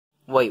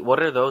Wait,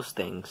 what are those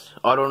things?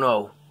 I don't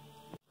know.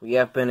 We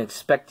have been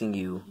expecting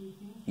you,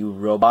 you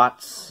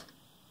robots.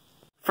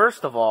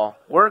 First of all,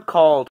 we're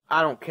called,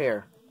 I don't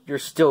care. You're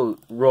still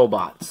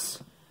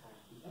robots.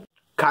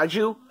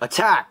 Kaiju,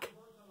 attack!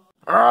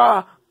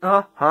 Huh?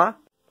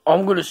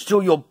 I'm gonna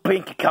steal your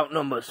bank account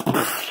numbers.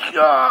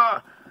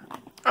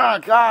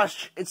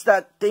 Gosh, it's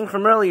that thing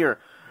from earlier.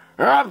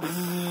 My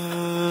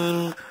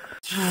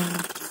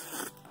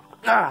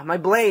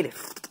blade.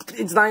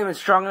 It's not even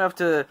strong enough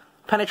to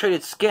penetrate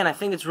its skin. I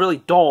think it's really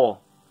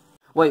dull.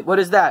 Wait, what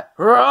is that?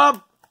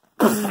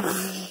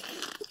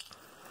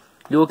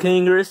 You okay,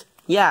 Angerus?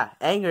 Yeah,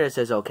 Angerus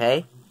is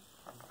okay.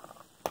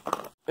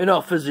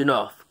 Enough is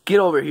enough. Get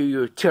over here,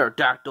 you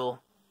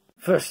pterodactyl.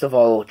 First of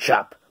all, old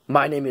chap,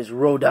 my name is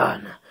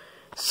Rodan.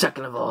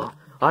 Second of all,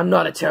 I'm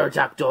not a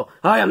pterodactyl.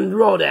 I am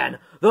Rodan,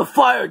 the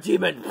fire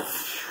demon.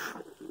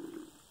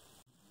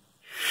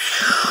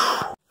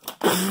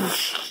 You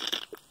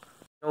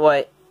know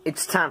what?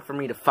 It's time for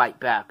me to fight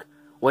back.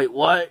 Wait,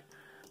 what?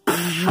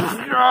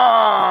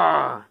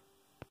 That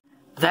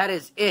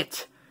is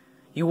it.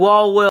 You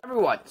all will.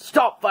 Everyone,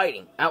 stop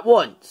fighting at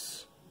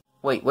once.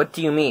 Wait, what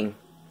do you mean?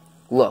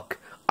 Look,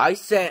 I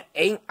sent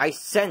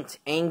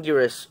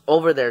Angerus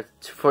over there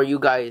for you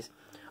guys.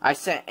 I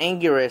sent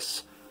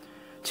Angerus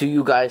to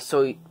you guys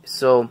so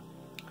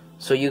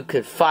you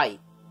could fight.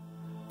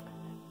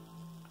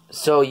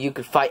 So you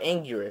could fight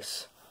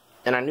Angerus.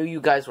 And I knew you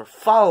guys were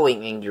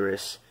following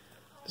Angerus.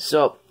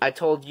 So I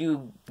told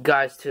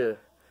Angerus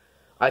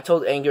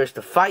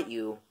to fight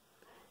you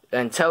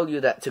and tell you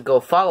that to go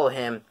follow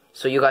him.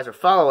 So you guys are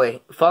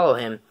follow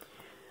him.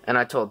 And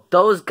I told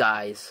those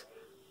guys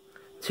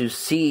to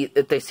see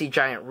if they see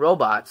giant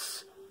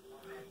robots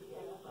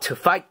to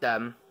fight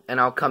them,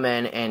 and I'll come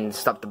in and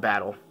stop the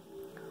battle.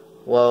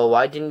 Well,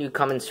 why didn't you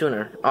come in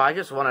sooner? Oh, I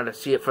just wanted to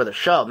see it for the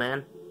show,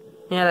 man.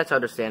 Yeah, that's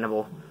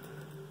understandable.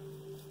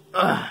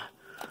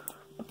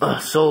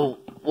 So,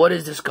 what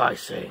is this guy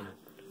saying?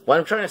 What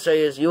I'm trying to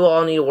say is, you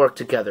all need to work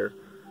together.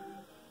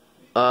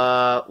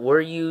 We're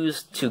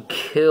used to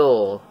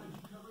kill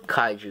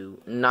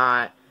kaiju,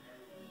 not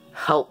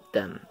help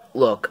them.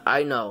 Look,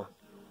 I know.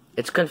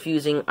 It's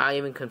confusing. I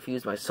even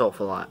confuse myself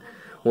a lot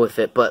with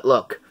it. But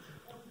look,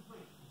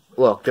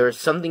 there's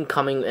something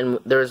coming, and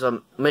there's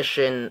a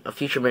mission, a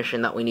future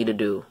mission that we need to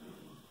do.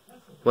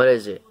 What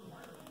is it?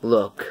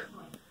 Look,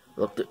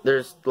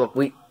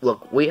 we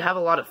have a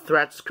lot of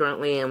threats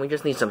currently, and we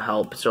just need some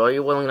help. So are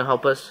you willing to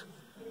help us?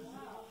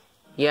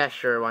 Yeah,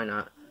 sure, why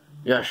not?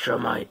 Yeah, sure,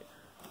 might.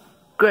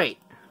 Great.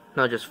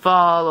 Now just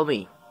follow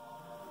me.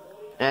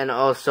 And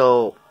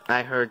also,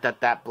 I heard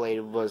that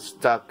blade was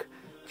stuck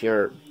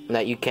to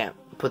that you can't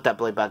put that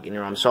blade back in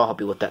your arm, so I'll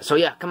help you with that. So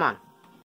yeah, come on.